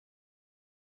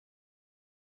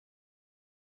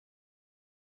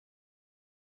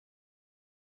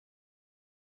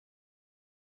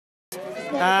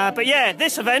But yeah,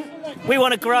 this event, we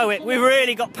want to grow it. We've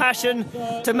really got passion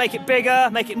to make it bigger,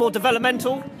 make it more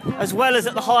developmental, as well as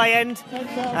at the high end,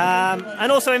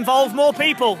 and also involve more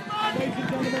people.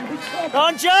 Go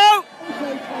on, Joe!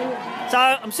 So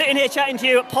I'm sitting here chatting to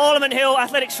you at Parliament Hill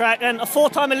Athletics Track, and a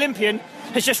 4-time Olympian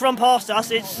has just run past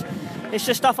us. It's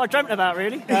just stuff I dreamt about,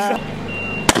 really. Now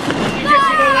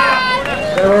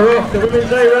we're off the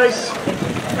women's A race.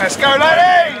 Let's go,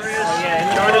 ladies!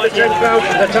 Going to the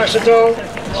 10,000, Natasha Doll,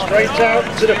 straight out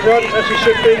to the front as she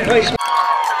should be. Pace.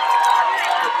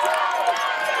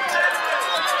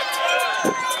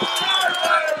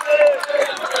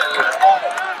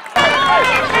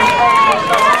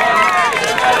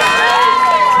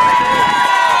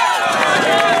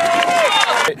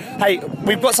 Hey,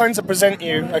 we've got something to present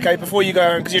you, okay, before you go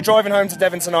home, because you're driving home to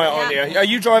Devon tonight, aren't you? Are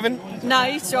you driving? No,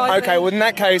 he's driving. Okay, well in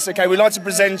that case, okay, we'd like to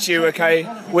present you, okay,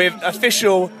 with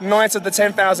official Night of the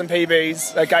 10,000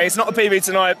 PBs, okay? It's not a PB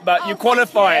tonight, but you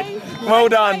qualified. Well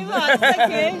done.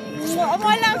 Thank you. Am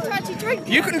I allowed to actually drink it?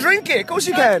 You can drink it, of course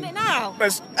you can. It now?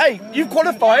 But, hey, you've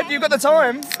qualified, you've got the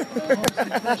time.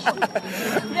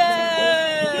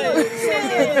 Yay!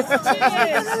 Cheers!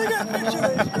 Cheers!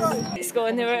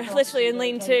 And they were literally in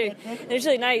lane 2. It was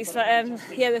really nice, but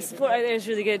yeah, the support out there is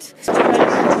really good. The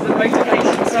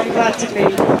motivation, so I'm glad to be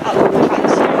up with the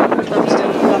fans here. I would love to do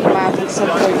another marathon at some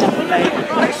point, definitely.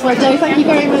 Well, Joe, thank you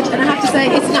very much, and I have to say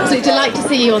it's an absolute delight to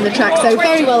see you on the track, so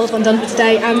very well done for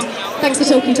today, and thanks for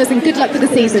talking to us, and good luck with the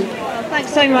season.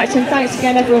 Thanks so much, and thanks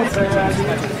again everyone. And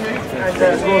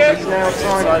of course it's now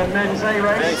time for the men's A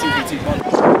race.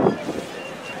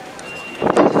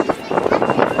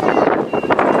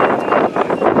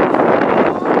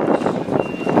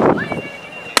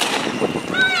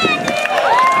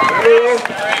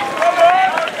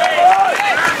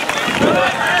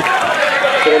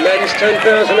 For the men's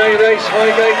 10,000 A race,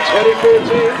 Highgate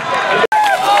 2014.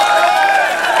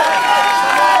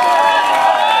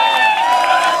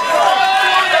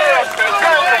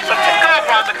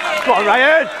 Come on,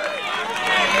 Ryan!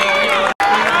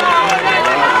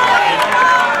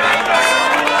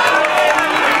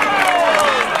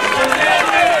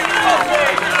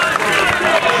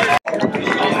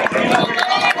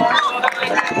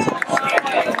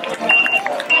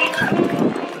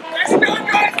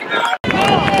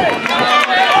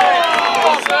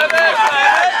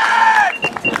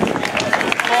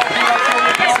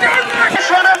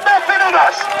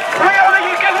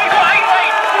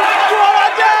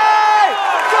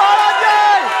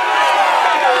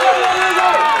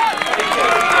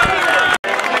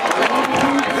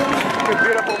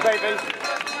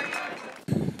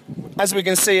 As we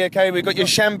can see, okay, we've got your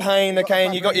champagne, okay,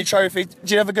 and you got your trophy. Did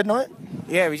you have a good night?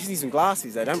 Yeah, we just need some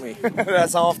glasses though, don't we?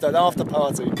 That's after, the after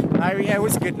party. Oh yeah, it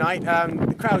was a good night.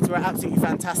 The crowds were absolutely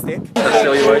fantastic.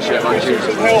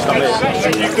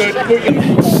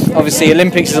 Obviously,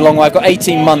 Olympics is a long way. I've got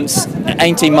 18 months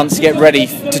to get ready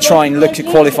to try and look at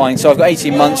qualifying. So I've got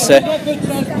 18 months to,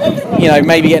 you know,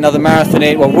 maybe get another marathon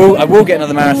in. Well, I will get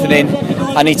another marathon in.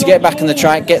 I need to get back on the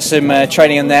track, get some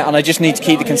training in there, and I just need to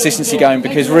keep the consistency going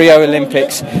because Rio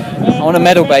Olympics, I want a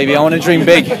medal, baby. I want to dream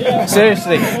big.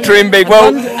 Seriously. Dream big.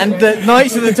 Well, and the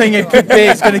nights of the thing of good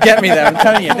beer is going to get me there. I'm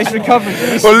telling you, this recovery.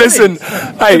 Well, listen,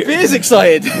 hey, the beer's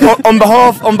excited. on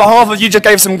behalf of you, just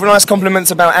gave some nice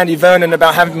compliments about Andy Vernon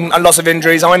about having lots of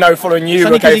injuries. I know following you,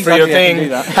 okay, through your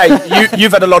thing. Hey,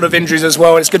 you've had a lot of injuries as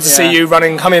well. It's good to see you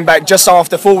coming back just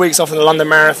after 4 weeks off of the London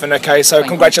Marathon. Okay, so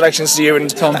congratulations to you, and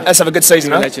Tom, let's have a good season.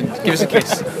 Legend. Give us a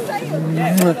kiss.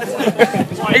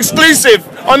 Exclusive.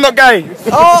 I'm not gay.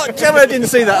 Oh, damn it, I didn't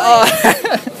see that. Oh.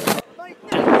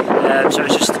 So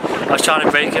it's just, I was trying to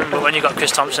break him, but when you got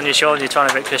Chris Thompson on your shoulder, you're trying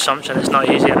to break Chris Thompson, it's not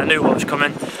easy, and I knew what was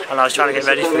coming, and I was trying to get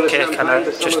ready for the kick, and I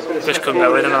just couldn't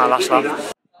go with him in that last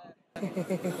lap.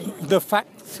 The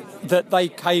fact that they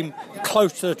came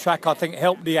close to the track, I think,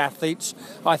 helped the athletes.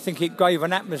 I think it gave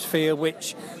an atmosphere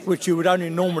which you would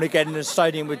only normally get in a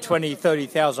stadium with 20,000,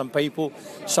 30,000 people.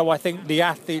 So I think the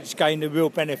athletes gained a real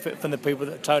benefit from the people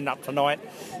that turned up tonight.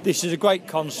 This is a great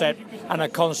concept, and a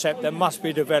concept that must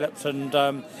be developed, and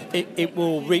it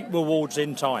will reap rewards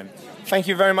in time. Thank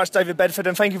you very much, David Bedford,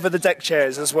 and thank you for the deck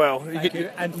chairs as well. Thank you,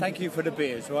 and thank you for the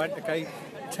beers, right? Okay.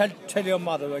 Tell your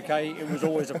mother, okay? It was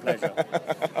always a pleasure.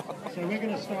 So we're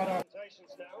going to start out.